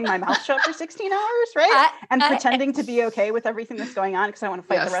me keeping my mouth shut for 16 hours, right? And pretending to be okay with everything that's going on because I want to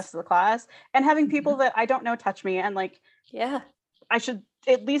fight Yes. the rest of the class, and having people that I don't know touch me. And like Yeah. I should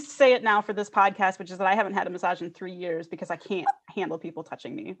at least say it now for this podcast, which is that I haven't had a massage in 3 years because I can't handle people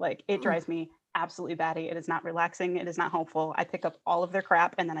touching me. Like it drives me absolutely batty. It is not relaxing. It is not hopeful. I pick up all of their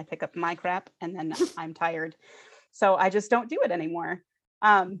crap and then I pick up my crap and then I'm tired. So I just don't do it anymore.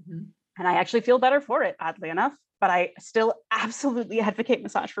 Mhm. And I actually feel better for it, oddly enough, but I still absolutely advocate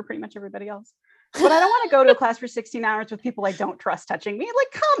massage for pretty much everybody else. But I don't want to go to a class for 16 hours with people I don't trust touching me.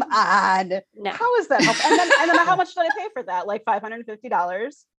 Like, come on. No. How is that helpful? And then how much did I pay for that? Like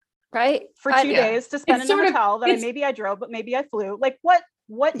 $550 Right. for I- 2 Yeah. days to spend It's in a sort of- hotel that it's- maybe I drove, but maybe I flew. Like what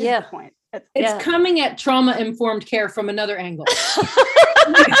is Yeah. the point? It's Yeah. coming at trauma-informed care from another angle.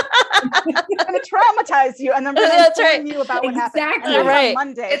 I'm going to traumatize you and then we're That's inform right. you about what happened. And Exactly. that's on Right.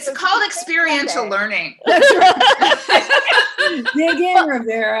 Monday. It's So called just experiential Monday. learning. That's right. Dig in,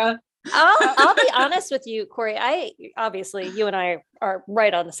 Rivera. I'll be honest with you, Corey. Obviously you and I are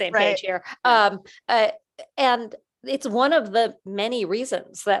right on the same Right. page here. And it's one of the many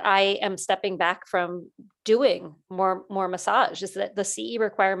reasons that I am stepping back from doing more massage is that the CE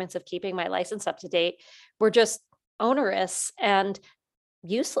requirements of keeping my license up to date were just onerous and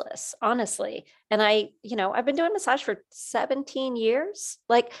useless, honestly. And I've been doing massage for 17 years.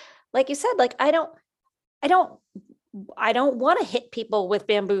 Like you said, like I don't want to hit people with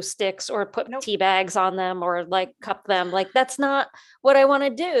bamboo sticks or put Nope. tea bags on them or like cup them. Like that's not what I want to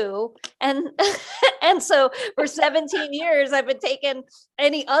do. And and so for 17 years, I've been taking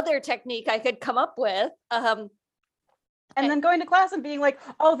any other technique I could come up with. And then going to class and being like,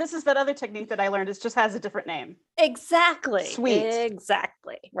 oh, this is that other technique that I learned. It just has a different name. Exactly. Sweet.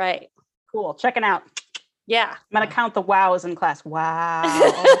 Exactly. Right. Cool. Checking out. Yeah. I'm going to count the wows in class. Wow.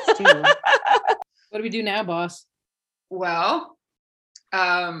 Oh, that's two. What do we do now, boss? Well,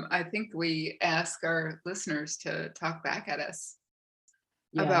 I think we ask our listeners to talk back at us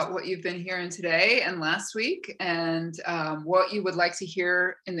Yes. about what you've been hearing today and last week and what you would like to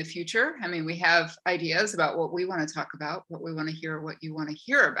hear in the future. I mean, we have ideas about what we want to talk about, what we want to hear, what you want to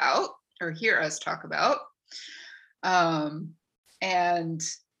hear about or hear us talk about. And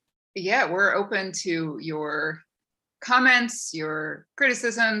yeah, we're open to your comments, your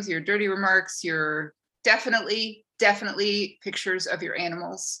criticisms, your dirty remarks, your definitely pictures of your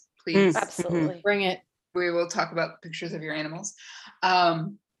animals, please. Absolutely. Bring it. We will talk about pictures of your animals.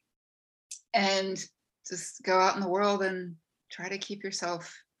 And just go out in the world and try to keep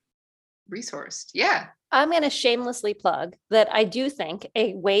yourself resourced. Yeah. I'm going to shamelessly plug that I do think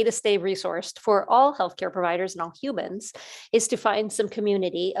a way to stay resourced for all healthcare providers and all humans is to find some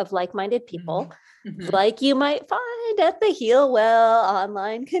community of like-minded people, Mhm. like you might find at the Heal Well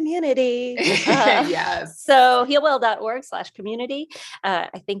online community. Yes. So healwell.org/community.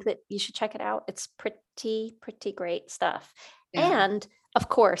 I think that you should check it out. It's pretty great stuff. Yeah. And of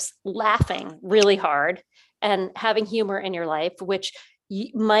course, laughing really hard and having humor in your life, which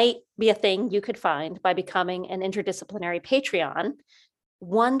might be a thing you could find by becoming an interdisciplinary Patreon.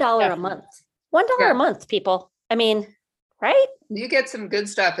 $1 a Definitely. month. $1 Yeah. a month, people. I mean, right? You get some good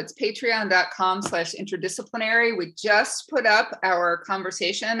stuff. It's patreon.com/interdisciplinary. We just put up our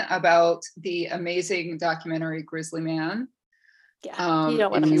conversation about the amazing documentary Grizzly Man. Yeah. You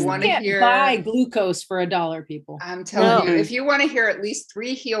don't want if to you miss want it. to Can't hear, buy glucose for $1, people. I'm telling No. you, if you want to hear at least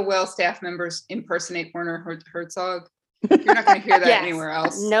 3 Heal Well staff members impersonate Werner Herzog, you're not going to hear that Yes. anywhere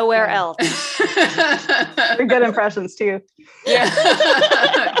else. Nowhere Yeah. else. They're good impressions too. Yeah.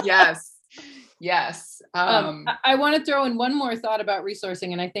 Yes. Yes. I want to throw in one more thought about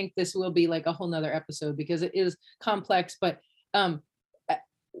resourcing, and I think this will be like a whole nother episode because it is complex, but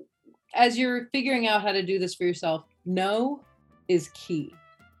as you're figuring out how to do this for yourself, no is key.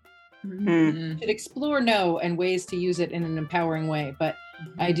 You should explore no and ways to use it in an empowering way, but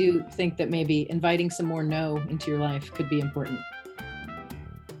I do think that maybe inviting some more no into your life could be important.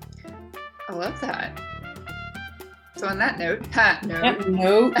 I love that. So on that note,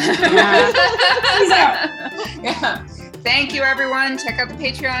 No. Yeah. Thank you, everyone. Check out the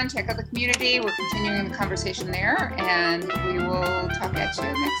Patreon, check out the community. We're continuing the conversation there, and we will talk at you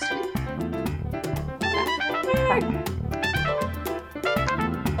next week. Bye.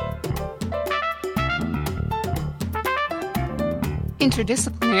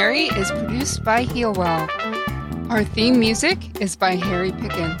 Interdisciplinary is produced by Healwell. Our theme music is by Harry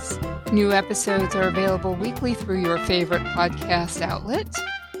Pickens. New episodes are available weekly through your favorite podcast outlet.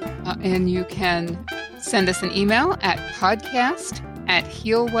 And you can send us an email at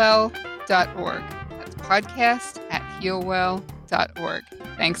podcast@healwell.org. That's podcast@healwell.org.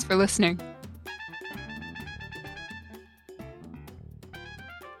 Thanks for listening.